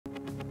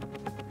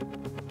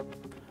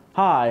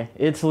Hi,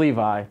 it's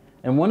Levi,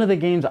 and one of the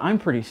games I'm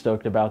pretty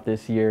stoked about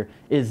this year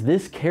is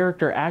this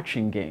character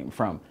action game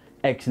from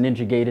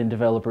ex-Ninja Gaiden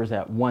developers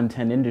at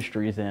 110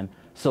 Industries and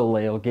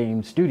Soleil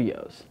Game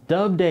Studios.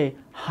 Dubbed a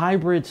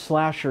hybrid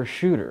slasher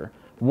shooter,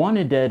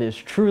 Wanted Dead is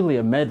truly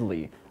a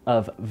medley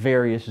of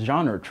various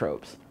genre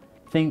tropes.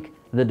 Think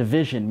The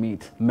Division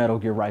meets Metal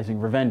Gear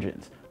Rising: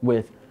 Revengeance,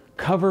 with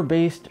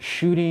cover-based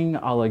shooting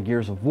a la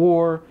Gears of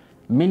War,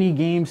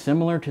 mini-games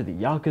similar to the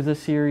Yakuza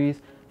series,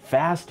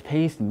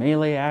 fast-paced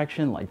melee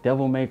action like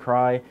Devil May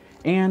Cry,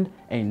 and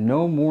a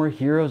No More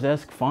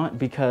Heroes-esque font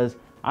because,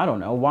 I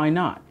don't know, why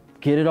not?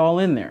 Get it all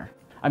in there.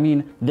 I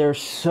mean,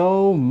 there's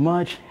so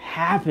much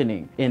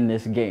happening in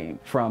this game,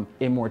 from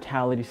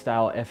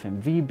Immortality-style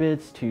FMV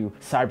bits to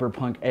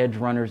Cyberpunk Edge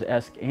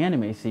Runners-esque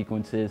anime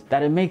sequences,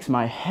 that it makes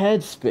my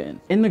head spin,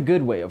 in the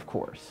good way, of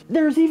course.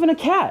 There's even a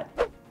cat!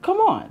 Come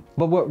on!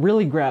 But what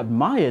really grabbed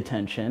my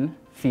attention,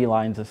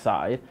 felines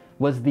aside,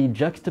 was the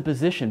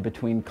juxtaposition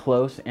between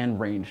close and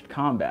ranged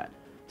combat,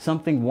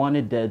 something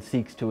Wanted Dead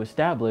seeks to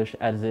establish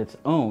as its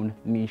own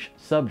niche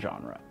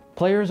subgenre.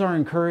 Players are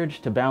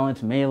encouraged to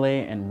balance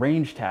melee and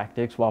range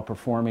tactics while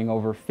performing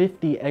over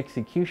 50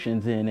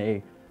 executions in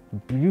a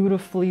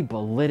beautifully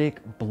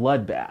ballitic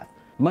bloodbath,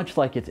 much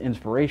like its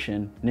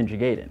inspiration, Ninja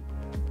Gaiden.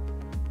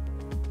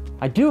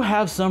 I do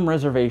have some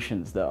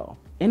reservations though.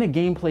 In a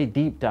gameplay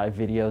deep dive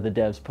video the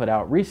devs put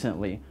out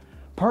recently,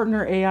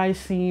 partner AI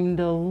seemed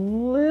a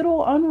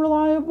little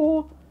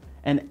unreliable,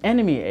 and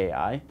enemy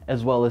AI,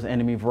 as well as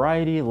enemy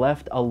variety,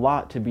 left a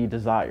lot to be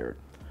desired.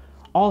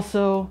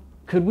 Also,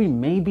 could we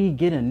maybe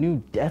get a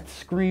new death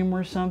scream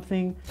or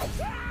something?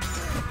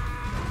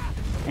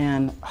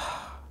 And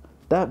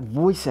that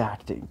voice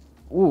acting,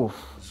 oof.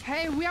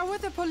 Hey, we are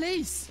with the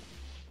police!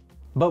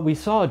 But we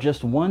saw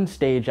just one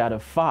stage out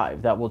of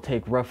 5 that will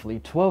take roughly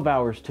 12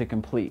 hours to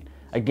complete,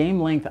 a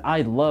game length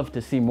I'd love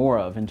to see more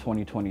of in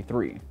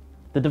 2023.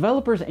 The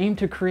developers aim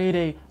to create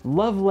a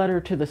love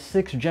letter to the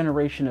 6th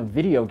generation of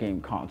video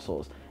game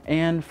consoles,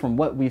 and from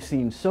what we've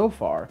seen so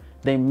far,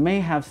 they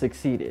may have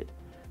succeeded.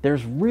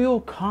 There's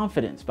real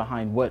confidence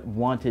behind what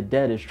Wanted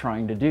Dead is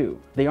trying to do.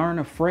 They aren't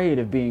afraid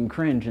of being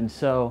cringe, and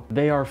so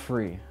they are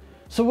free.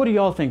 So what do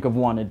y'all think of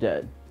Wanted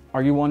Dead?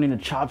 Are you wanting to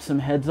chop some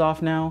heads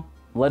off now?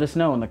 Let us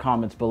know in the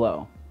comments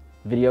below.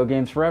 Video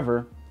games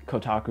forever,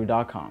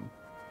 Kotaku.com.